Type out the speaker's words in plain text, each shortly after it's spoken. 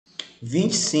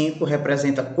25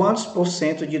 representa quantos por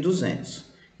cento de 200?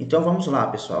 Então, vamos lá,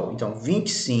 pessoal. Então,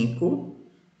 25,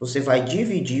 você vai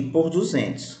dividir por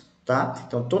 200, tá?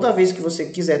 Então, toda vez que você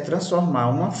quiser transformar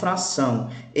uma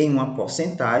fração em uma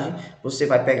porcentagem, você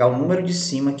vai pegar o número de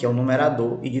cima, que é o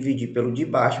numerador, e dividir pelo de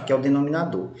baixo, que é o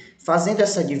denominador. Fazendo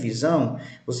essa divisão,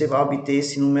 você vai obter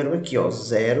esse número aqui, ó,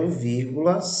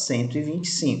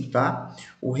 0,125, tá?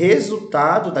 O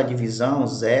resultado da divisão,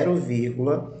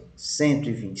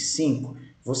 0,125,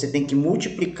 você tem que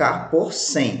multiplicar por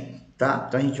 100, tá?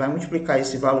 Então, a gente vai multiplicar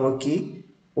esse valor aqui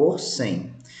por 100.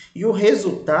 E o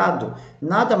resultado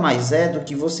nada mais é do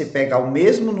que você pegar o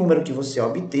mesmo número que você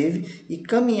obteve e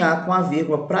caminhar com a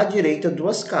vírgula para a direita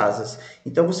 2 casas.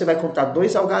 Então, você vai contar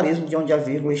 2 algarismos de onde a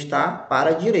vírgula está para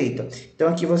a direita. Então,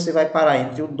 aqui você vai parar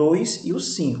entre o 2 e o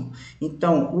 5.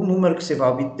 Então, o número que você vai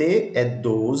obter é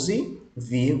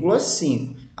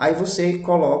 12,5. Aí você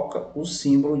coloca o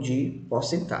símbolo de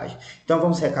porcentagem. Então,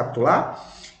 vamos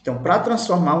recapitular? Então, para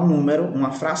transformar um número,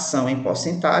 uma fração em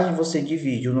porcentagem, você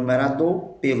divide o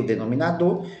numerador pelo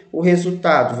denominador, o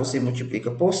resultado você multiplica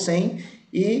por 100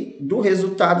 e do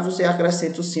resultado você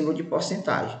acrescenta o símbolo de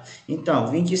porcentagem. Então,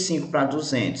 25 para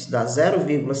 200 dá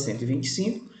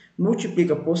 0,125,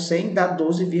 multiplica por 100 dá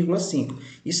 12,5.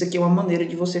 Isso aqui é uma maneira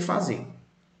de você fazer.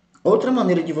 Outra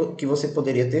maneira que você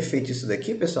poderia ter feito isso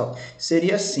daqui, pessoal,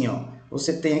 seria assim, ó.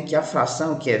 Você tem aqui a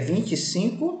fração que é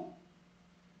 25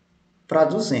 para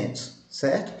 200,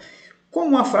 certo?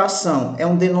 Como a fração é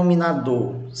um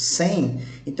denominador 100,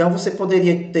 então você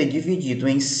poderia ter dividido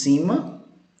em cima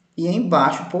e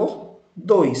embaixo por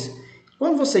 2.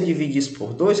 Quando você divide isso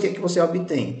por 2, o que é que você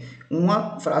obtém?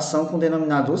 Uma fração com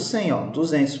denominador 100, ó.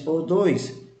 200 por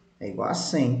 2 é igual a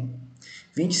 100.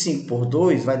 25 por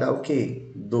 2 vai dar o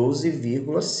quê?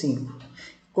 12,5.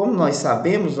 Como nós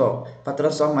sabemos, ó, para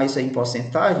transformar isso aí em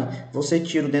porcentagem, você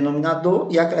tira o denominador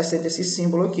e acrescenta esse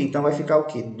símbolo aqui. Então, vai ficar o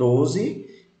quê?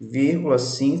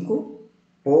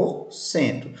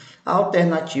 12,5%. A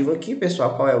alternativa aqui,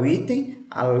 pessoal, qual é o item?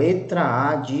 A letra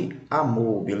A de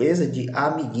amor, beleza? De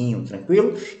amiguinho,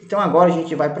 tranquilo? Então, agora a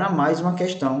gente vai para mais uma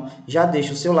questão. Já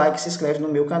deixa o seu like e se inscreve no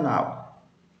meu canal.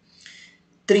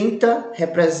 30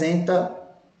 representa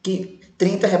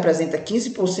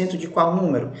 15% de qual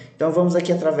número? Então, vamos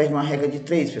aqui através de uma regra de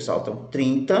 3, pessoal. Então,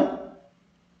 30,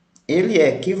 ele é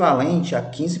equivalente a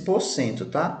 15%,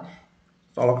 tá?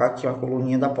 Vou colocar aqui uma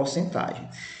coluninha da porcentagem.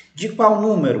 De qual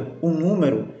número? O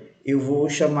número, eu vou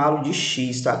chamá-lo de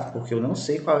x, tá? Porque eu não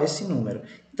sei qual é esse número.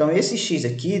 Então, esse x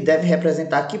aqui deve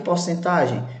representar que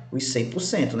porcentagem? Os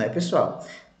 100%, né, pessoal?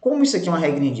 Como isso aqui é uma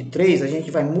regrinha de 3, a gente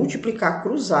vai multiplicar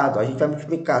cruzado. A gente vai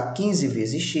multiplicar 15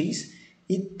 vezes x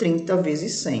e 30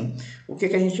 vezes 100. O que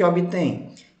a gente obtém?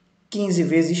 15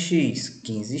 vezes x,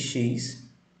 15x,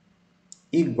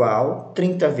 igual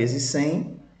 30 vezes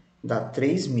 100, dá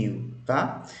 3.000,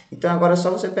 tá? Então, agora é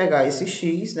só você pegar esse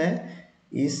x, né?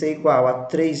 Isso é igual a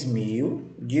 3.000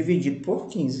 dividido por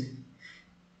 15.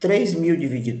 3.000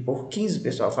 dividido por 15,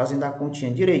 pessoal, fazendo a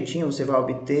continha direitinho, você vai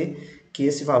obter que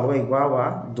esse valor é igual a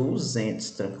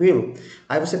 200, tranquilo?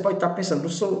 Aí você pode estar pensando,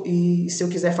 e se eu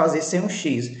quiser fazer sem um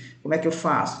x, como é que eu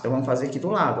faço? Então, vamos fazer aqui do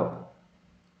lado, ó.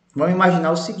 Vamos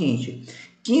imaginar o seguinte,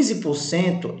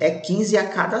 15% é 15 a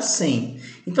cada 100.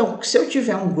 Então, se eu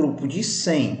tiver um grupo de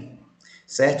 100,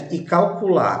 certo? E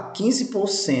calcular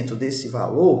 15% desse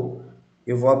valor,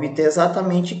 eu vou obter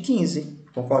exatamente 15.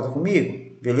 Concorda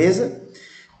comigo? Beleza?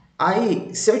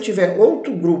 Aí, se eu tiver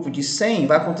outro grupo de 100,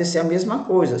 vai acontecer a mesma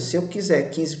coisa. Se eu quiser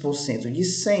 15% de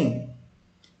 100,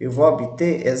 eu vou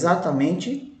obter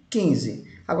exatamente 15.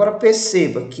 Agora,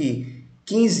 perceba que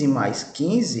 15 mais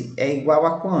 15 é igual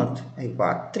a quanto? É igual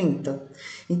a 30.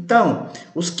 Então,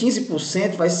 os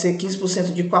 15% vai ser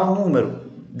 15% de qual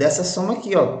número? Dessa soma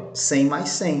aqui, ó, 100 mais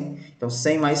 100. Então,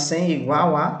 100 mais 100 é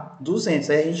igual a 200.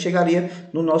 Aí a gente chegaria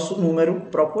no nosso número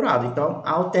procurado. Então,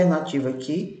 a alternativa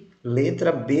aqui,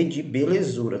 letra B de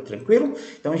belezura, tranquilo?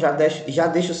 Então, já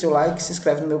deixa o seu like, se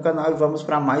inscreve no meu canal e vamos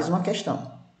para mais uma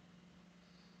questão.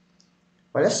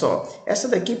 Olha só, essa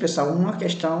daqui, pessoal, é uma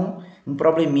questão, um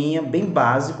probleminha bem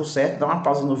básico, certo? Dá uma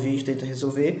pausa no vídeo, tenta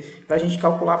resolver, para a gente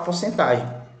calcular a porcentagem.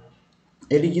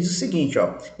 Ele diz o seguinte,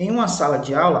 ó, em uma sala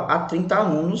de aula há 30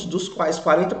 alunos, dos quais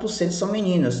 40% são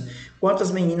meninas.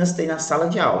 Quantas meninas tem na sala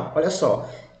de aula? Olha só,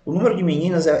 o número de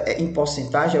meninas em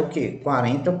porcentagem é o quê?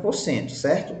 40%,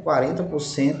 certo?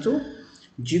 40%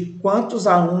 de quantos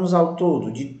alunos ao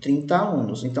todo? De 30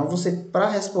 alunos. Então, para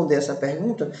responder essa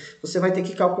pergunta, você vai ter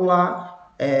que calcular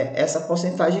essa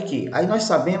porcentagem aqui. Aí nós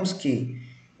sabemos que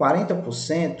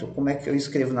 40%, como é que eu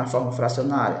escrevo na forma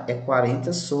fracionária? É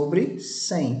 40 sobre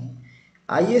 100.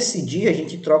 Aí esse dia a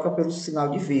gente troca pelo sinal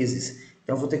de vezes.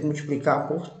 Então, eu vou ter que multiplicar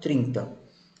por 30.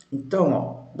 Então,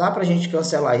 ó, dá para a gente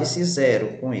cancelar esse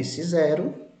 0 com esse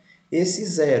 0, esse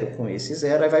 0 com esse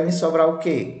 0, aí vai me sobrar o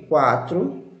quê?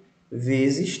 4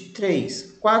 vezes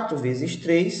 3. 4 vezes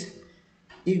 3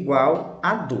 igual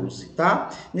a 12, tá?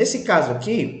 Nesse caso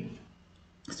aqui,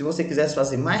 se você quisesse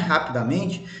fazer mais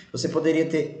rapidamente, você poderia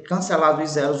ter cancelado os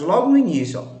zeros logo no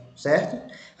início, ó, certo?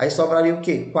 Aí sobraria o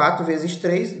quê? 4 vezes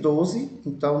 3, 12.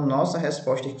 Então, nossa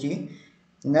resposta aqui,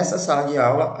 nessa sala de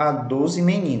aula, há 12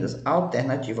 meninas.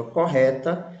 Alternativa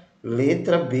correta,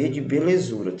 letra B de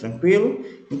belezura, tranquilo?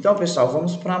 Então, pessoal,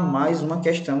 vamos para mais uma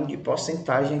questão de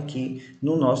porcentagem aqui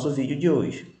no nosso vídeo de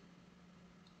hoje.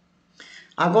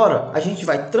 Agora, a gente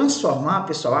vai transformar,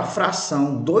 pessoal, a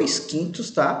fração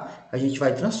 2/5, tá? A gente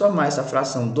vai transformar essa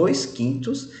fração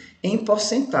 2/5 em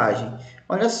porcentagem.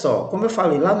 Olha só, como eu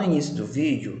falei lá no início do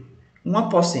vídeo, uma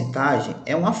porcentagem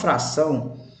é uma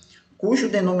fração cujo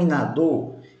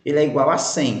denominador ele é igual a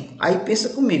 100. Aí pensa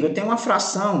comigo, eu tenho uma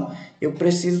fração, eu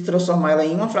preciso transformar ela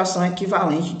em uma fração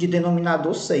equivalente de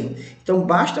denominador 100. Então,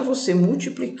 basta você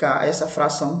multiplicar essa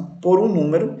fração por um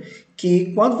número,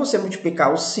 que quando você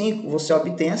multiplicar o 5, você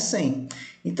obtenha 100.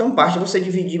 Então, basta você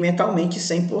dividir mentalmente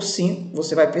 100 por 5,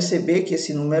 você vai perceber que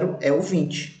esse número é o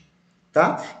 20.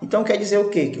 Tá? Então, quer dizer o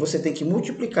quê? Que você tem que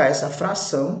multiplicar essa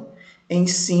fração em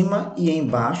cima e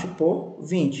embaixo por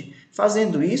 20.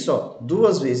 Fazendo isso, ó,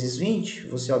 2 vezes 20,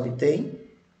 você obtém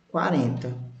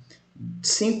 40.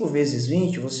 5 vezes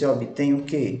 20, você obtém o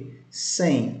quê?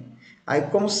 100. Aí,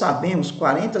 como sabemos,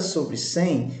 40 sobre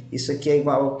 100, isso aqui é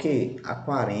igual ao quê? A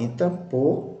 40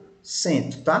 por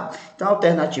 100, tá? Então, a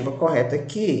alternativa correta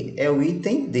aqui é o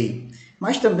item D.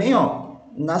 Mas também, ó,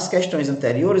 nas questões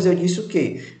anteriores, eu disse o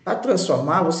quê? Para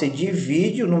transformar, você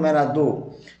divide o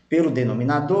numerador pelo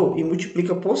denominador e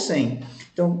multiplica por 100.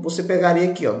 Então, você pegaria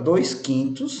aqui, ó,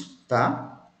 2/5,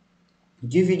 tá?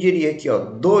 Dividiria aqui, ó,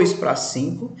 2 para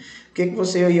 5. O que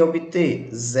você ia obter?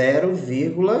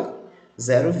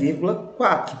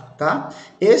 0,4, tá?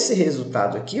 Esse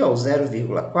resultado aqui, ó, o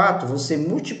 0,4, você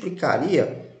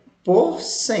multiplicaria por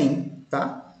 100,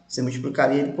 tá? Você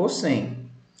multiplicaria ele por 100.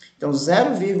 Então,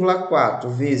 0,4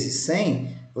 vezes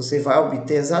 100, você vai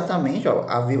obter exatamente, ó,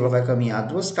 a vírgula vai caminhar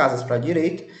 2 casas para a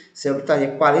direita, você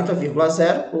obteria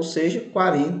 40,0, ou seja,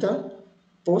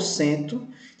 40%.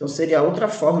 Então, seria outra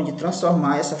forma de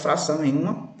transformar essa fração em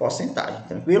uma porcentagem,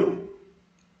 tranquilo?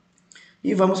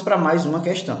 E vamos para mais uma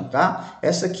questão, tá?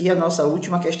 Essa aqui é a nossa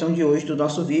última questão de hoje do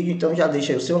nosso vídeo, então já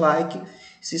deixa aí o seu like,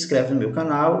 se inscreve no meu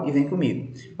canal e vem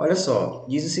comigo. Olha só,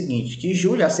 diz o seguinte, que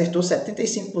Júlia acertou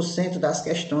 75% das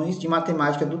questões de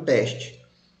matemática do teste.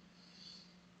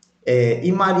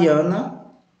 E Mariana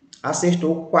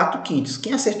acertou 4/5.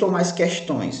 Quem acertou mais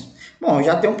questões? Bom,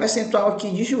 já tem um percentual aqui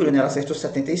de Júlia, né? Ela acertou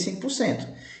 75%.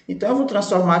 Então, eu vou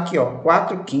transformar aqui, ó,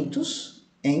 4/5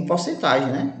 em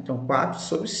porcentagem, né? Então, 4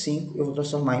 sobre 5 eu vou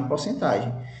transformar em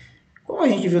porcentagem. Como a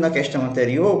gente viu na questão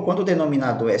anterior, quando o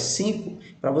denominador é 5,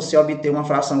 para você obter uma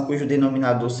fração cujo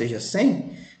denominador seja 100,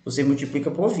 você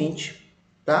multiplica por 20,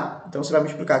 tá? Então, você vai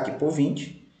multiplicar aqui por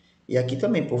 20 e aqui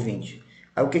também por 20.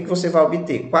 Aí, o que você vai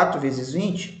obter? 4 vezes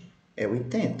 20 é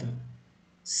 80.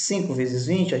 5 vezes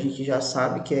 20, a gente já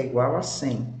sabe que é igual a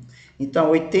 100. Então,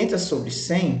 80 sobre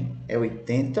 100 é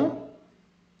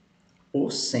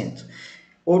 80%.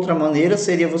 Outra maneira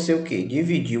seria você o quê?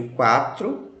 Dividir o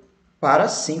 4 para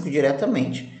 5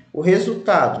 diretamente. O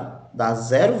resultado dá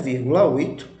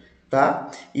 0,8,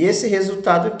 tá? E esse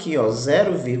resultado aqui, ó,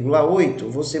 0,8,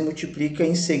 você multiplica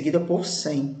em seguida por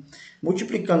 100.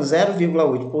 Multiplicando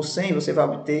 0,8 por 100, você vai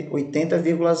obter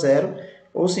 80,0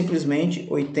 ou simplesmente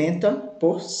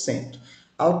 80%.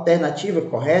 A alternativa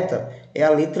correta é a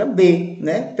letra B,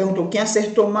 né? Perguntou quem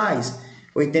acertou mais.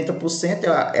 80%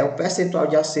 é o percentual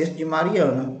de acerto de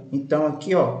Mariana. Então,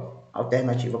 aqui, ó,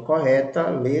 alternativa correta,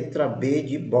 letra B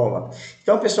de bola.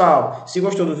 Então, pessoal, se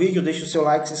gostou do vídeo, deixa o seu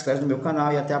like, se inscreve no meu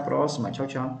canal e até a próxima. Tchau,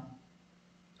 tchau.